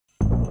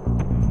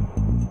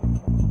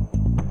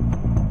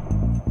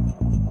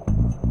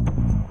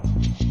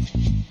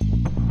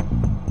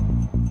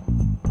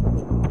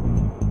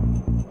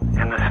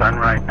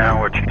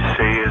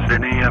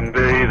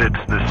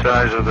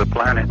size of the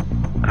planet,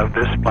 of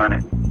this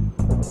planet.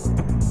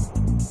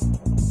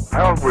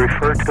 I'll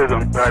refer to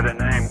them by the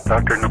name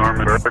Dr.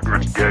 Norman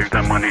Berggren gave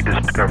them when he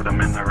discovered them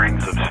in the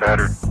rings of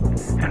Saturn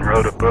and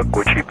wrote a book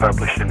which he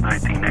published in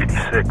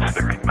 1986,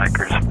 The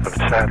Ringmakers of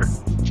Saturn.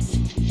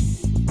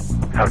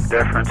 Out of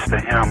deference to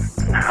him,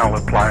 I'll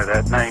apply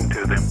that name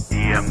to them,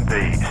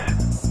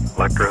 EMVs,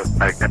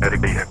 electromagnetic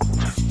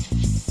vehicles.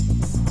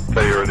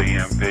 They are the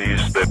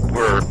EMVs that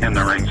were in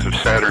the rings of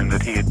Saturn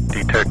that he had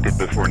detected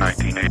before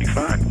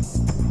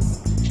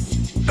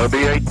 1985. There'll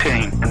be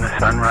 18 in the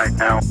sun right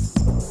now.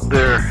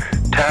 They're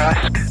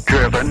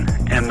task-driven,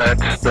 and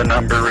that's the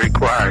number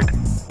required.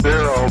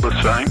 They're all the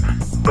same,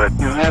 but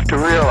you have to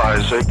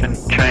realize they can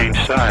change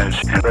size,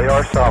 and they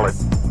are solid.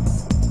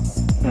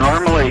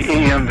 Normally,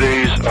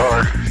 EMVs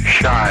are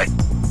shy,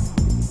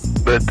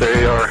 but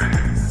they are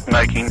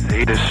making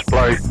a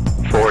display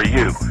for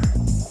you,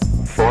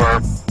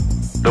 for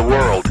the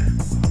world.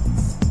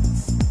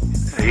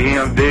 The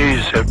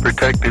EMVs have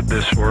protected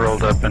this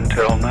world up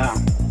until now,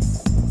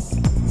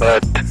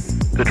 but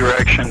the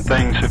direction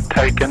things have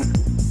taken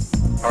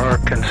are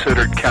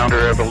considered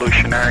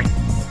counter-evolutionary,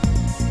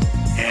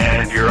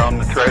 and you're on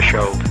the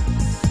threshold.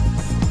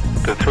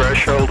 The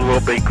threshold will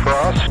be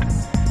crossed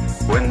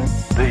when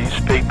these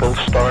people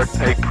start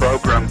a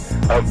program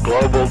of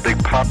global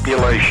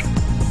depopulation.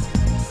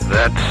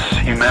 That's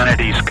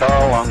humanity's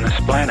call on this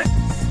planet.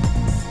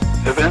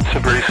 Events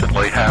have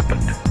recently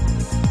happened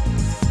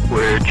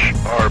which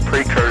are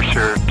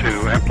precursor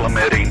to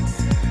implementing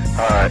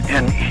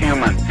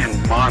inhuman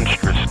and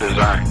monstrous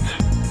designs.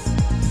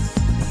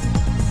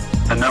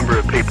 A number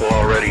of people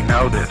already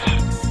know this,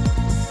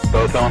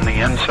 both on the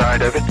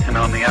inside of it and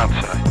on the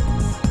outside.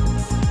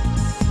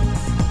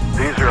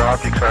 These are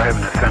objects I have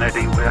an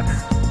affinity with.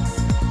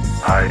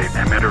 I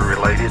am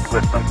interrelated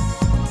with them.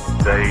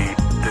 They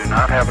do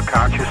not have a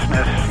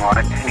consciousness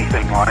like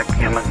anything like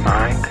human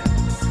mind.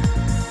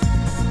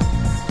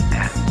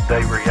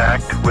 They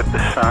react with the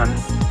sun.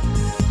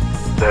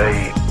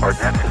 They are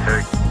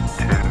necessary to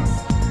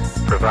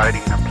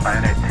providing the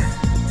planet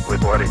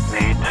with what it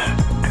needs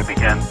to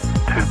begin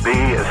to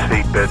be a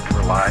seedbed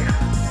for life,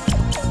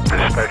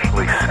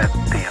 especially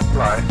sentient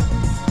life.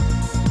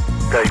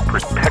 They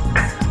protect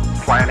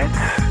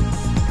planets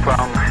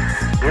from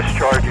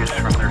discharges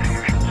from their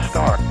fusion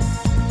star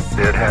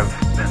that have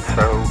been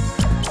so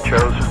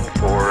chosen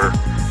for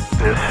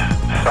this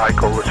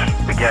cycle, this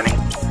beginning.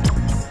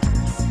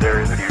 There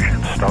is a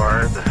fusion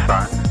star, the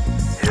sun,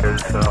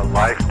 is a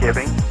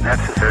life-giving,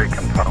 necessary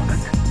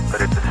component,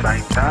 but at the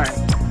same time,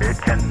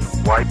 it can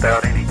wipe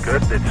out any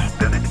good that's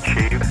been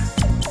achieved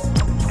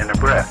in a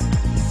breath.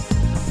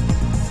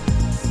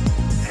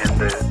 And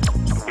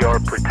we are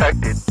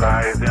protected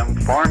by them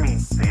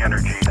farming the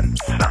energy in the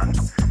sun,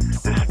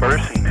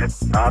 dispersing it,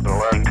 not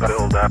allowing to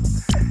build up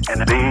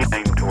and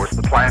beam towards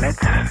the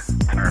planets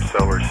in our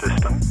solar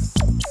system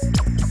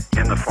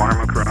in the form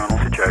of coronal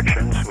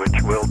ejections,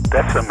 which will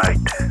decimate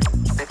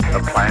a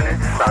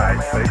planet's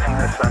size facing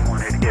the sun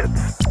when it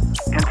hits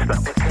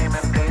instantly.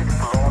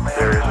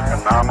 There is an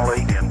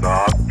anomaly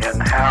involved in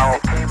how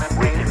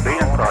we can be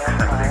in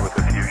proximity with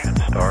a fusion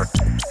star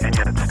and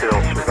yet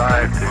still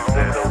survive to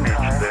that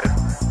age that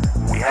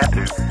we had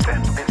to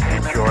and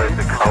enjoy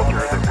the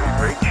culture that we've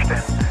reached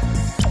and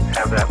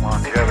have that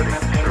longevity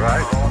to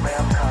survive.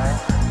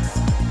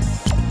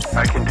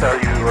 I can tell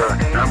you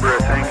a number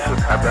of things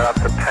about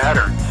the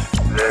patterns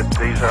that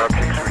these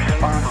objects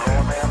respond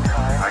to.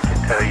 I can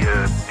tell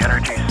you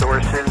energy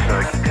sources,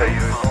 I can tell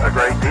you a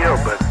great deal,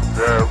 but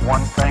the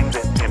one thing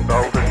that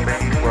emboldened me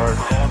was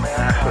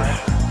NASA's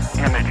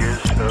images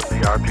of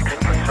the objects in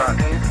the sun.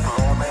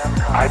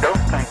 I don't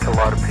think a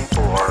lot of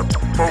people are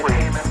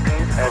fully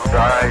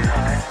advised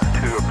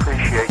to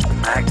appreciate the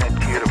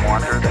magnitude of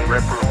wonder they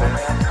represent.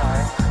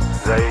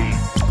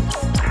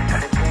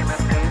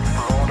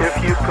 If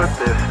you put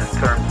this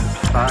in terms of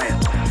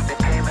science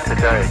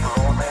today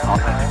on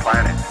this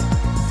planet,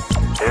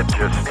 it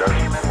just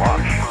doesn't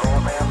wash.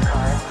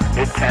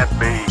 It can't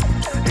be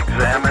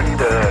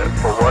examined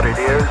for what it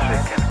is.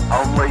 It can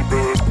only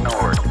be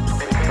ignored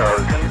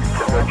because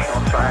conventional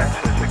science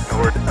has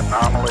ignored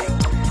anomaly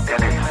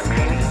and its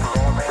meaning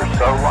for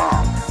so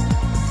long.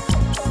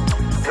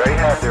 They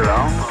have their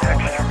own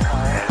texture,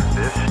 and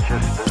this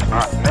just does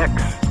not mix.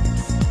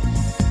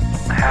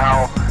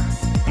 How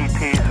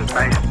ETs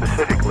may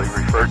specifically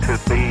refer to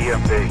the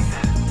EMVs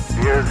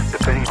is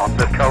depending on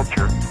the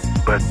culture,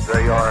 but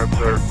they are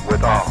observed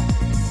with awe.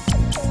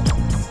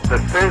 The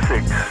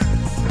physics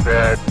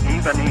that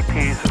even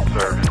ETs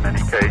observe in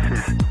many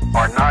cases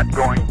are not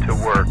going to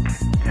work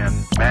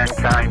in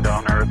mankind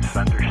on Earth's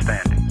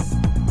understanding.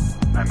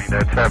 I mean,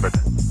 that's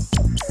evident.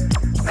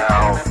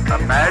 Now,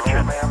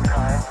 imagine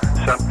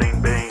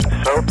something being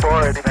so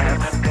far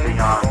advanced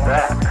beyond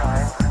that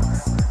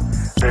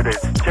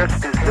it's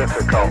just as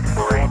difficult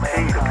for ET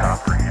to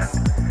comprehend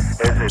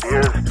as it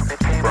is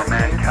for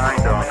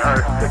mankind on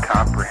Earth to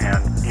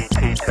comprehend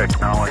ET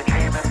technology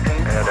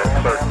at a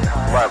certain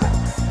level.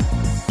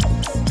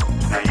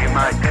 Now, you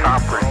might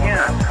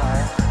comprehend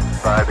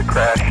by the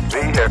crashed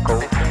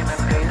vehicles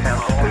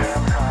attempts to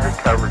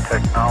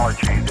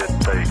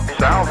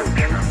salvage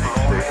from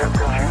these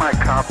vehicles, you might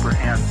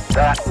comprehend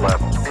that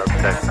level of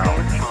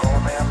technology.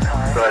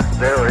 But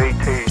there are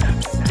ETs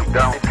who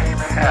don't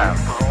have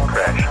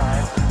crashes.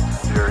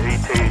 There are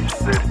ETs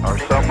that are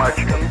so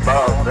much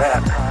above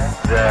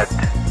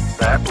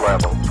that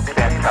level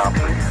can't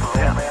comprehend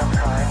them.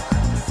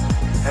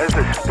 As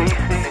a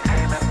species,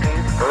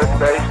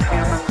 Earth-based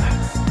humans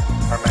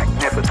are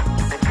magnificent.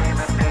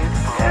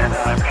 And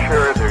I'm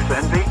sure there's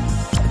envy,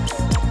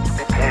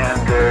 and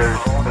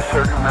there's a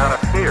certain amount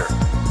of fear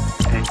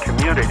in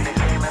communities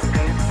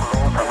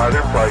from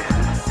other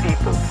places,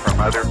 people from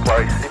other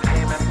places.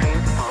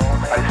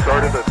 I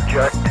sort of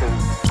object to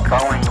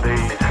calling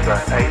these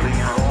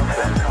aliens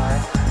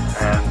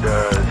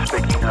and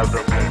speaking of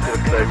them as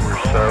if they were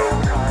so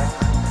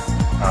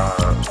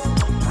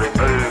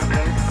removed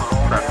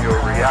from your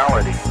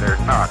reality. They're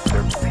not.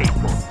 They're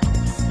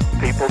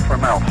people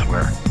from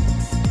elsewhere.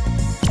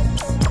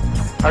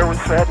 I was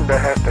saddened to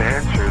have to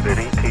answer that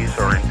ETs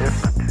are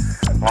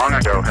indifferent. Long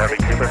ago, having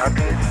given up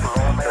this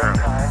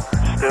experiment,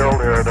 still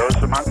there are those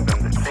among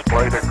them that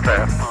display their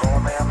craft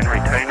and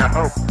retain a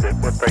hope that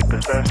what they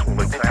possess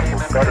will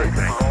example better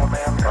things.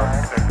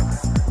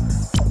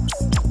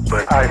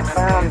 But I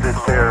found that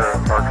there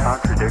are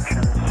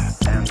contradictions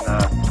in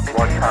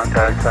what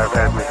contacts I've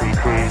had with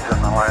ETs in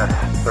the last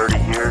 30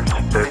 years,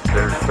 that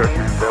there's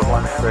certain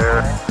ambivalence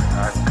there.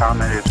 I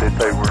commented that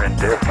they were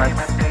indifferent,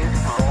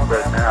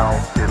 but now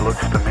it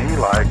looks to me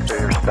like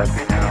they're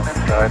stepping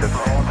outside of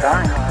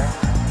mankind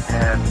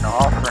and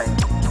offering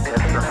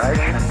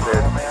information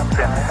that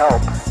can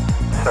help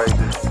save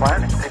this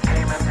planet.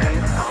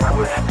 And I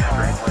was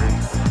extremely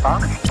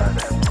astonished by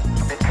that.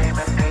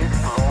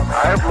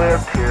 I have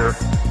lived here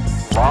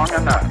long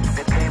enough,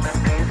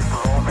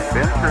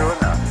 been through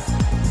enough,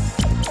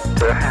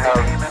 to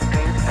have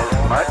as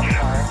much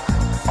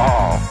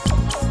awe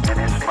and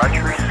as much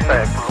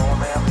respect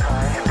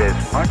and as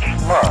much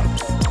love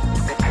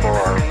for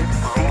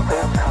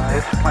people on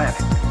this planet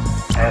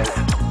as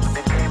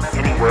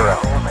anywhere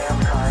else.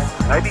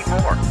 Maybe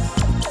more.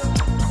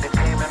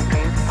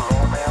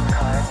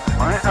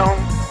 My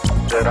home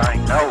that I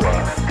know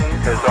of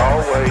has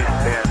always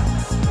been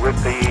with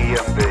the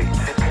EMVs.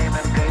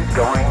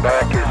 Going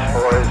back as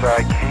far as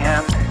I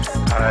can,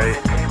 I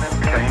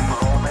came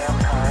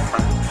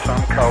from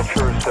some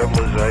culture or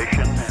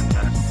civilization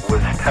and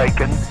was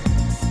taken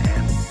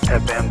and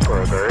have been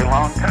for a very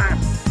long time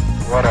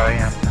what I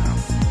am now.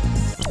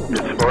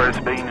 As far as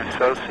being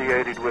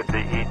associated with the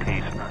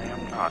ETs, I am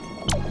not.